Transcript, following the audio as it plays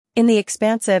In the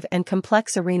expansive and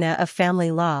complex arena of family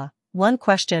law, one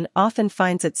question often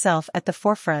finds itself at the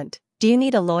forefront: do you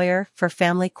need a lawyer for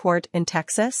family court in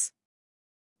Texas?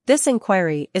 This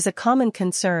inquiry is a common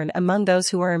concern among those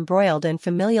who are embroiled in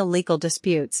familial legal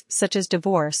disputes such as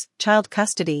divorce, child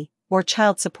custody, or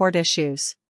child support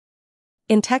issues.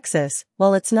 In Texas,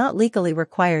 while it's not legally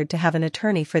required to have an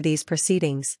attorney for these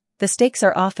proceedings, the stakes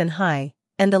are often high,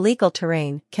 and the legal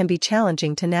terrain can be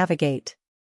challenging to navigate.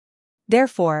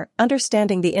 Therefore,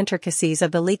 understanding the intricacies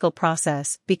of the legal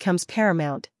process becomes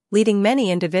paramount, leading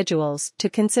many individuals to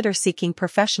consider seeking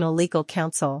professional legal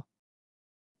counsel.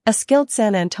 A skilled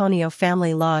San Antonio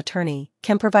family law attorney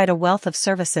can provide a wealth of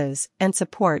services and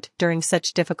support during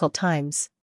such difficult times.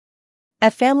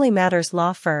 At Family Matters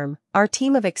Law Firm, our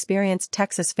team of experienced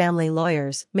Texas family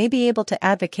lawyers may be able to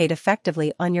advocate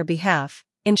effectively on your behalf,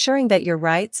 ensuring that your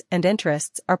rights and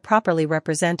interests are properly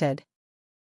represented.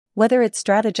 Whether it's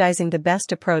strategizing the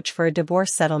best approach for a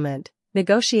divorce settlement,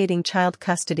 negotiating child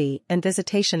custody and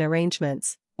visitation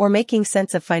arrangements, or making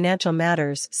sense of financial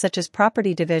matters such as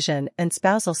property division and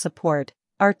spousal support,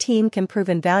 our team can prove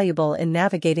invaluable in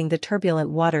navigating the turbulent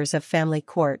waters of family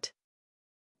court.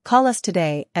 Call us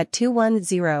today at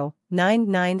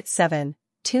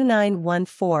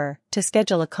 210-997-2914 to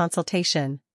schedule a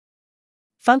consultation.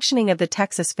 Functioning of the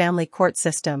Texas Family Court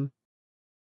System.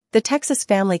 The Texas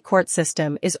Family Court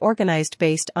System is organized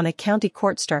based on a county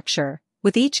court structure,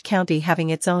 with each county having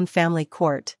its own family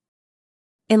court.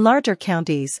 In larger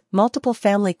counties, multiple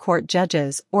family court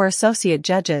judges or associate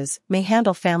judges may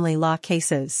handle family law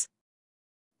cases.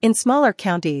 In smaller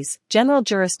counties, general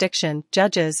jurisdiction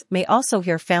judges may also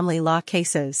hear family law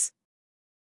cases.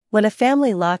 When a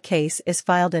family law case is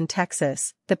filed in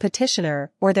Texas, the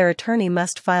petitioner or their attorney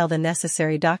must file the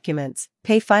necessary documents,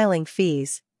 pay filing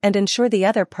fees, and ensure the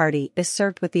other party is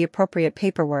served with the appropriate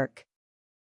paperwork.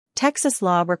 Texas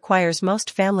law requires most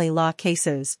family law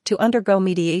cases to undergo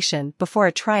mediation before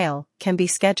a trial can be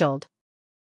scheduled.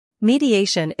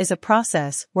 Mediation is a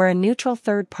process where a neutral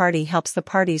third party helps the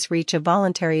parties reach a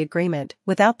voluntary agreement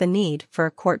without the need for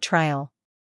a court trial.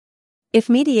 If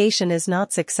mediation is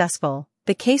not successful,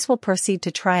 the case will proceed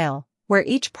to trial, where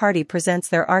each party presents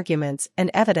their arguments and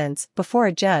evidence before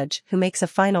a judge who makes a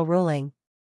final ruling.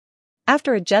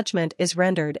 After a judgment is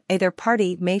rendered, either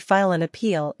party may file an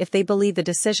appeal if they believe the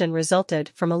decision resulted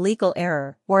from a legal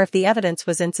error or if the evidence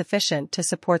was insufficient to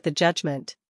support the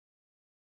judgment.